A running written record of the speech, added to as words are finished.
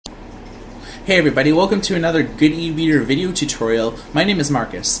Hey everybody, welcome to another Good e-reader video tutorial. My name is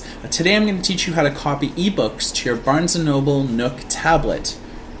Marcus. Today I'm going to teach you how to copy ebooks to your Barnes & Noble Nook Tablet.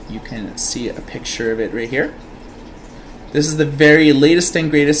 You can see a picture of it right here. This is the very latest and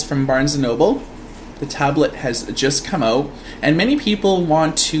greatest from Barnes & Noble. The tablet has just come out and many people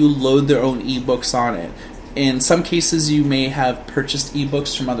want to load their own ebooks on it. In some cases you may have purchased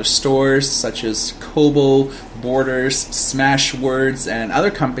ebooks from other stores such as Kobo, Borders, Smashwords, and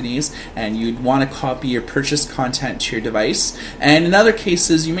other companies, and you'd want to copy your purchased content to your device. And in other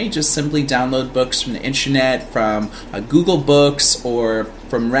cases you may just simply download books from the internet, from Google Books, or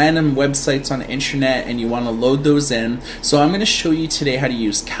from random websites on the internet, and you want to load those in. So I'm going to show you today how to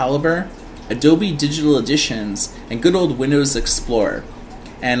use Calibre, Adobe Digital Editions, and good old Windows Explorer.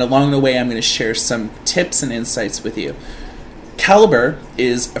 And along the way I'm going to share some tips and insights with you. Calibre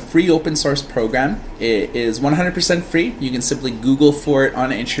is a free open source program. It is 100% free. You can simply Google for it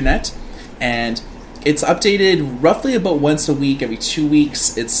on the internet, and it's updated roughly about once a week, every 2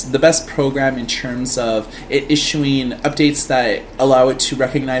 weeks. It's the best program in terms of it issuing updates that allow it to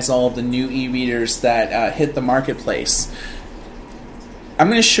recognize all of the new e-readers that hit the marketplace. I'm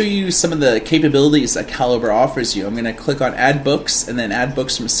going to show you some of the capabilities that Calibre offers you. I'm going to click on Add Books and then Add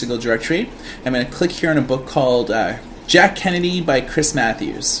Books from a single directory. I'm going to click here on a book called Jack Kennedy by Chris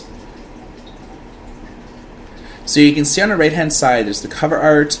Matthews. So you can see on the right hand side there's the cover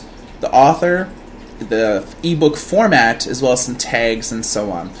art, the author, the ebook format, as well as some tags and so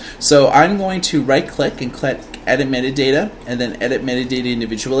on. So I'm going to right click and click Edit Metadata and then Edit Metadata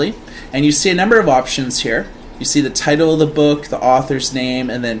individually, and you see a number of options here. You see the title of the book, the author's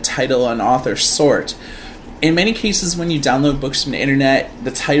name, and then title and author sort. In many cases when you download books from the internet, the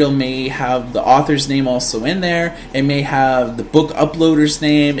title may have the author's name also in there. It may have the book uploader's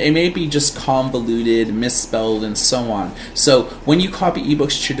name. It may be just convoluted, misspelled, and so on. So when you copy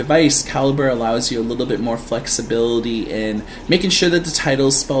ebooks to your device, Calibre allows you a little bit more flexibility in making sure that the title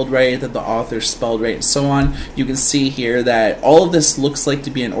is spelled right, that the author's spelled right, and so on. You can see here that all of this looks like to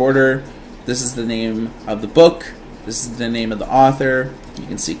be in order. This is the name of the book. This is the name of the author. You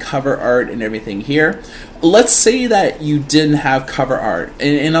can see cover art and everything here. Let's say that you didn't have cover art.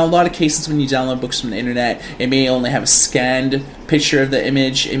 In a lot of cases when you download books from the internet, it may only have a scanned picture of the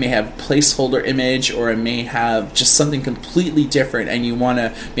image, it may have a placeholder image, or it may have just something completely different and you want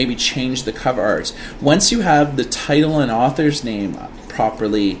to maybe change the cover art. Once you have the title and author's name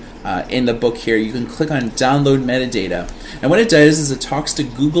properly in the book here, you can click on Download Metadata, and what it does is it talks to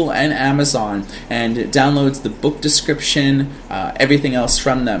Google and Amazon and it downloads the book description, everything else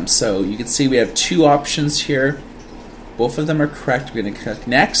from them. So you can see we have two options here. Both of them are correct. We're going to click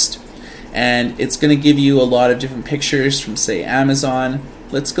Next, and it's going to give you a lot of different pictures from, say, Amazon.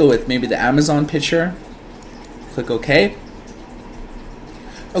 Let's go with maybe the Amazon picture. Click OK.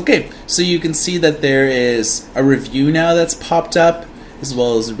 Okay, so you can see that there is a review now that's popped up, as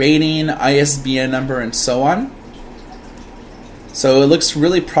well as rating, ISBN number, and so on. So it looks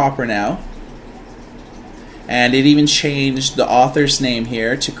really proper now. And it even changed the author's name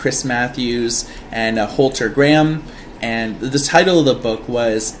here to Chris Matthews and Holter Graham. And the title of the book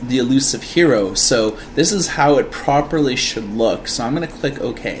was The Elusive Hero. So this is how it properly should look. So I'm going to click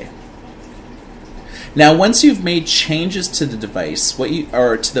OK. Now once you've made changes to the device,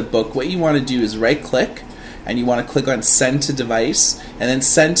 or to the book, what you want to do is right click, and you want to click on Send to Device, and then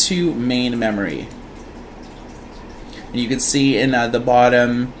Send to Main Memory. And you can see in the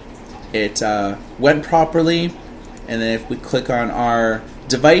bottom it went properly, and then if we click on our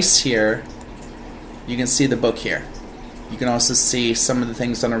device here, you can see the book here. You can also see some of the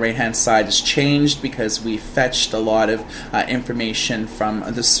things on the right hand side has changed because we fetched a lot of information from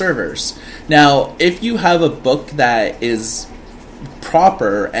the servers. Now if you have a book that is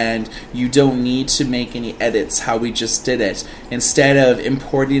proper and you don't need to make any edits how we just did it, instead of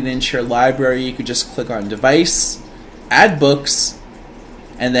importing it into your library, you could just click on Device, Add Books,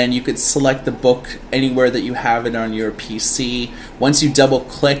 and then you could select the book anywhere that you have it on your PC. Once you double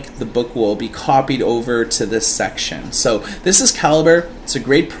click, the book will be copied over to this section. So this is Calibre. It's a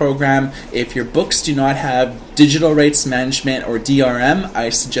great program. If your books do not have digital rights management or DRM, I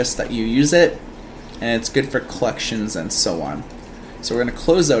suggest that you use it, and it's good for collections and so on. So we're going to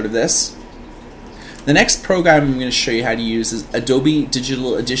close out of this. The next program I'm going to show you how to use is Adobe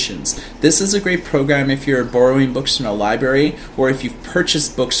Digital Editions. This is a great program if you're borrowing books from a library, or if you've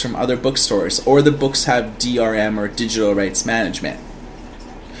purchased books from other bookstores, or the books have DRM or digital rights management.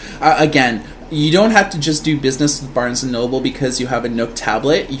 Again, you don't have to just do business with Barnes & Noble because you have a Nook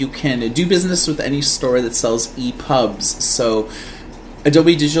tablet. You can do business with any store that sells EPUBs. So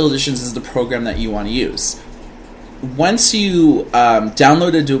Adobe Digital Editions is the program that you want to use. once you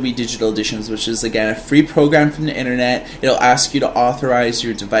download Adobe Digital Editions, which is again a free program from the internet, it'll ask you to authorize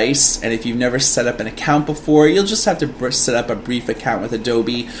your device, and if you've never set up an account before, you'll just have to set up a brief account with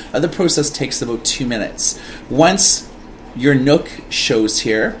Adobe. The process takes about 2 minutes. Once your Nook shows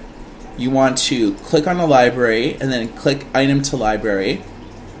here, you want to click on the library and then click Item to Library.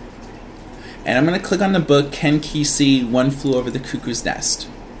 And I'm going to click on the book Ken Kesey, One Flew Over the Cuckoo's Nest.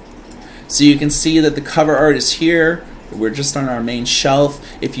 So you can see that the cover art is here. We're just on our main shelf.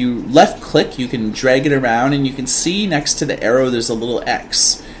 If you left click, you can drag it around, and you can see next to the arrow there's a little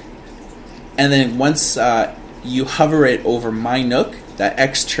X. And then once you hover it over my Nook, that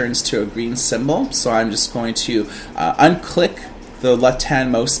X turns to a green symbol. So I'm just going to unclick the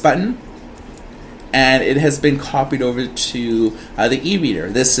left-hand mouse button, and it has been copied over to the e-reader.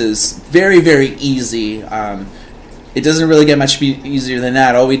 This is very, very easy. It doesn't really get much easier than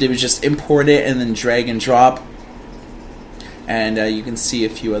that. All we did was just import it and then drag and drop. And you can see a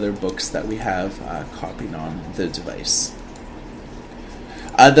few other books that we have copied on the device.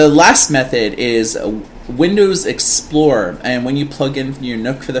 The last method is Windows Explorer. And when you plug in your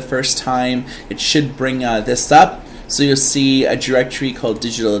Nook for the first time, it should bring this up. So you'll see a directory called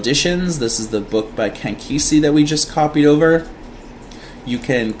Digital Editions. This is the book by Ken Kesey that we just copied over. You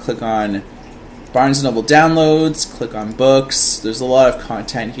can click on Barnes & Noble Downloads, click on Books. There's a lot of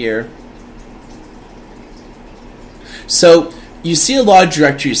content here. So you see a lot of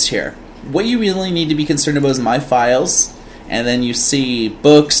directories here. What you really need to be concerned about is My Files, and then you see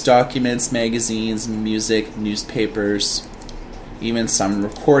books, documents, magazines, music, newspapers, even some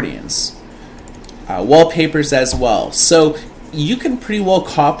recordings. Wallpapers as well. So you can pretty well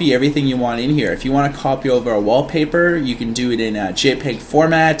copy everything you want in here. If you want to copy over a wallpaper, you can do it in a JPEG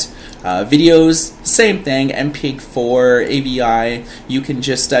format. Videos, same thing, MPEG-4, AVI. You can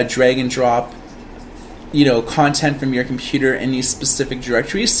just drag and drop, content from your computer in these specific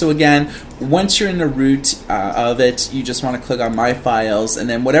directories. So again, once you're in the root of it, you just want to click on My Files, and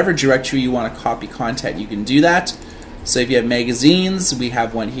then whatever directory you want to copy content, you can do that. So if you have magazines, we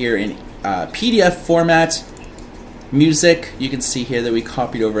have one here in PDF format. Music, you can see here that we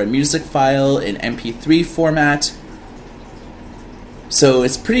copied over a music file in MP3 format. So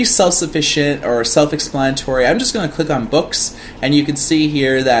it's pretty self-sufficient or self-explanatory. I'm just going to click on Books, and you can see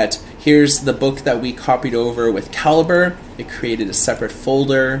here that here's the book that we copied over with Calibre. It created a separate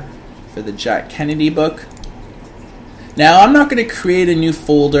folder for the Jack Kennedy book. Now I'm not going to create a new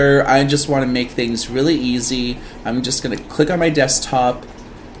folder. I just want to make things really easy. I'm just going to click on my desktop.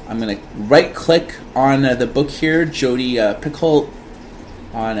 I'm going to right-click on the book here, Jodi Picoult,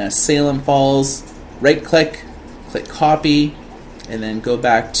 on Salem Falls. Right-click, click Copy, and then go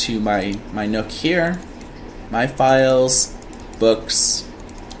back to my Nook here, My Files, Books,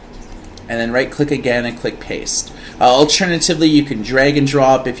 and then right-click again and click Paste. Alternatively, you can drag and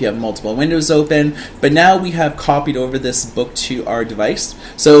drop if you have multiple windows open, but now we have copied over this book to our device.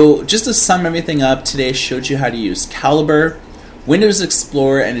 So just to sum everything up, today I showed you how to use Calibre, Windows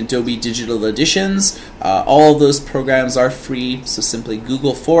Explorer, and Adobe Digital Editions. All of those programs are free, so simply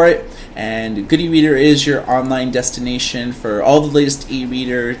Google for it. And Good eReader is your online destination for all the latest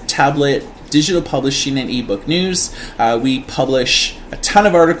e-reader, tablet, digital publishing, and ebook news. We publish a ton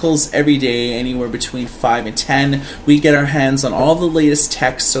of articles every day, anywhere between 5 and 10. We get our hands on all the latest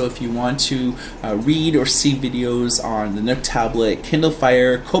tech, so if you want to read or see videos on the Nook Tablet, Kindle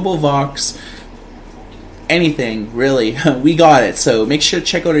Fire, Kobo Vox, anything really, we got it. So make sure to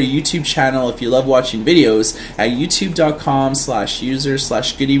check out our YouTube channel if you love watching videos at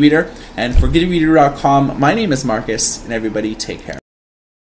youtube.com/user/goodereader. And for goodereader.com, my name is Marcus, and everybody take care.